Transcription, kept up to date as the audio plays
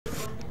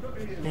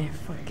Man,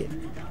 fuck it.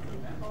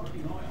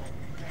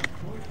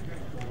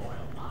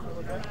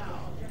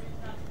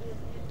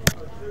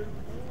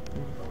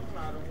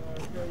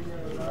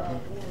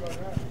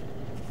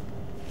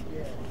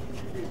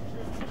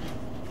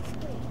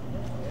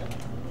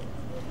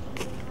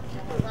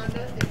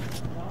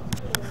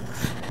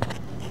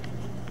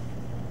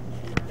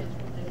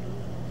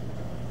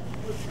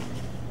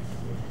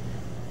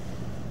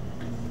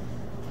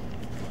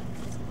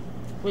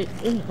 Wait,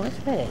 what's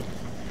that?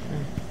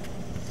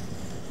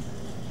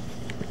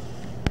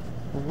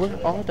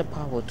 Where are the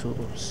power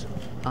tools?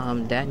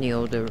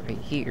 Daniel, they're right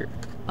here.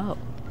 Oh,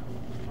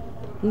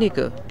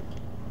 nigga,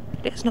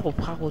 there's no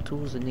power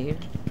tools in here.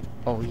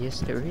 Oh,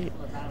 yes, there is.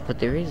 But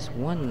there is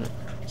one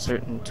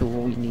certain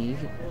tool we need.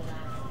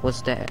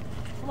 What's that?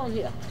 Come on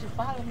here, just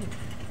follow me.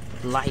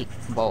 Light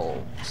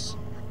bulbs.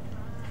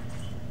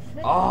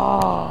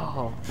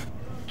 Oh,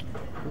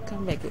 we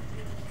can make it.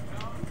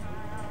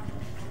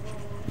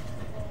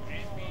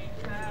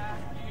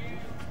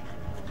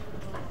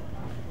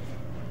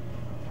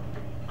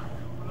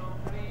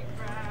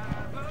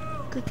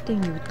 Good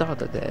thing you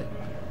thought of that.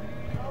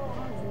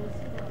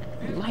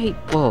 Light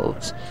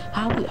bulbs.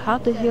 How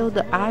the hell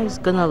the eyes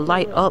gonna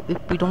light up if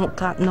we don't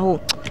got no?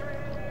 Put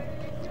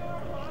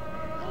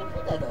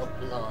that up,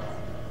 Lord.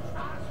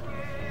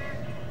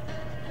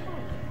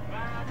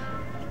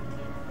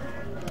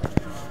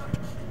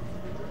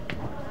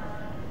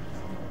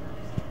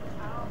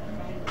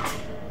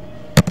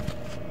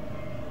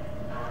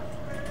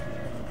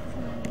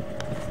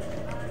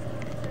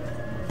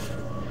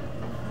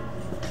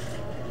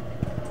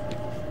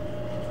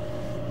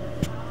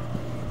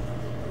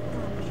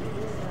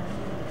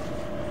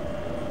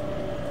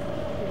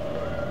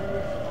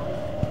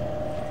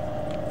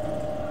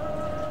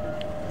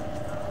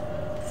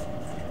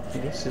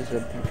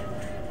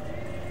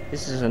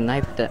 This is a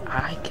knife that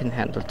I can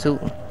handle too,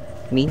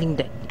 meaning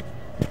that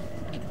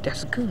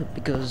that's good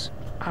because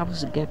I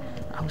was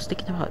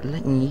thinking about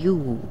letting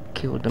you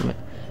kill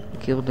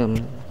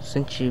them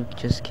since you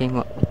just came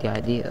up with the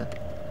idea.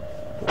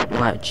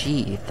 Wow,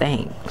 gee,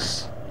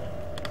 thanks.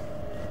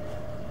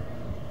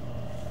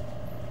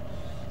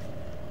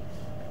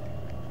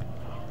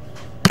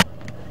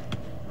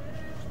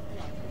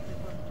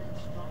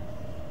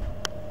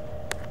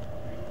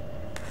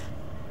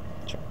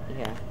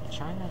 Yeah,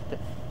 try not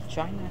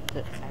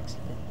to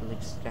accidentally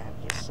stab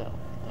yourself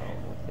though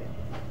with it.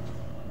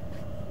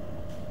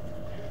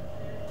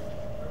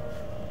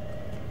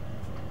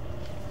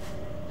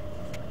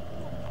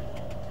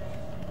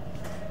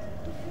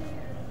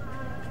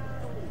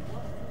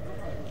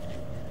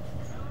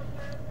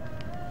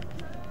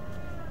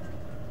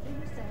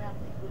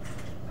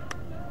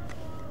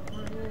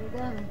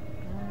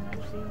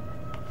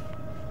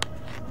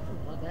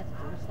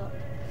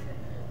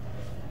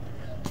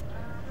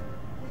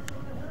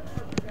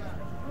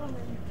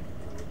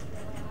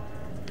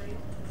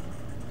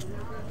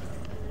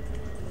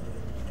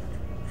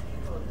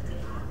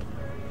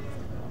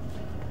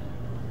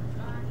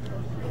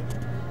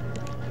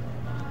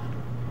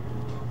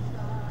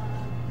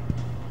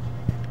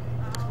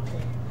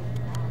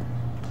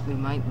 We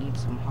might need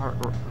some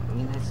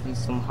let's need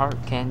some heart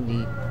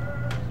candy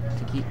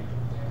to keep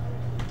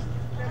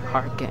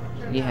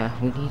yeah,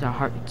 we need a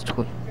heart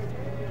twin.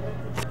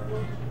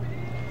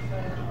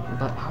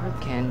 But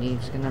heart candy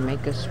is gonna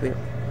make us feel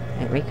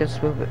make us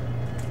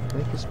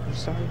be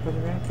sorry for the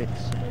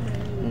rabbits.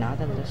 Not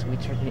unless we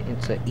turn it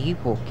into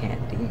evil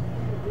candy.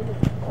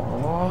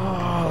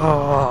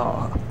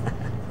 Oh,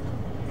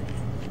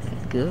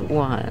 good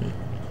one.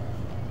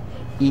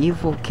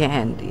 Evil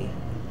candy.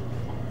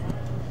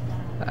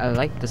 I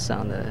like the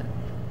sound of it.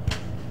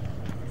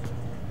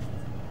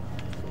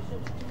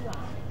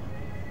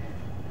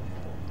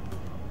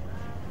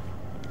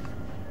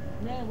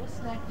 Man, what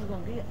snack you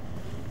gonna get?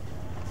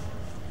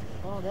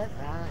 Oh, that's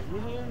right. You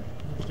hear?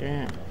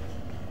 Yeah.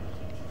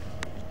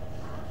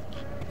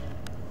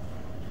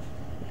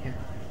 Yeah.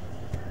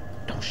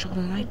 Don't show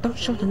the knife. Don't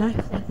show the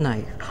knife. What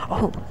knife?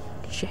 Oh,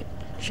 shit.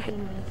 Shit.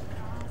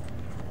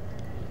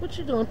 What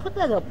you doing? Put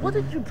that up. What are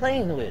you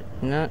playing with?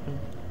 Nothing.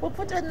 Well,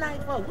 put that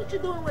knife up. What you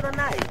doing with a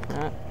knife?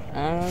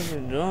 I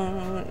wasn't doing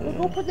Well,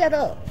 go put that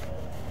up.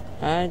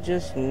 I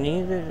just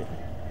needed it.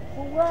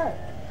 For what?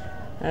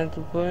 I had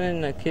to put it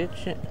in the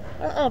kitchen.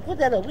 Put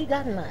that up. We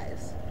got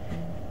knives.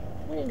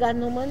 We ain't got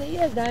no money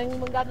yet. I ain't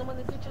even got no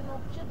money to get you no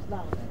chips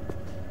down there.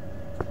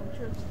 I'm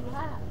sure it's too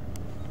high.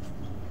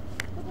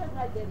 Put that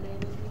right there, man.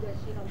 And do that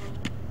shit on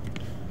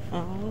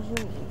me.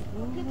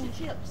 Go get your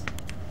chips.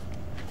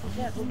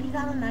 Yeah, but we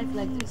got a knife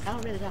like this. I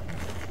already got one.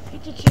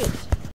 Get your chips.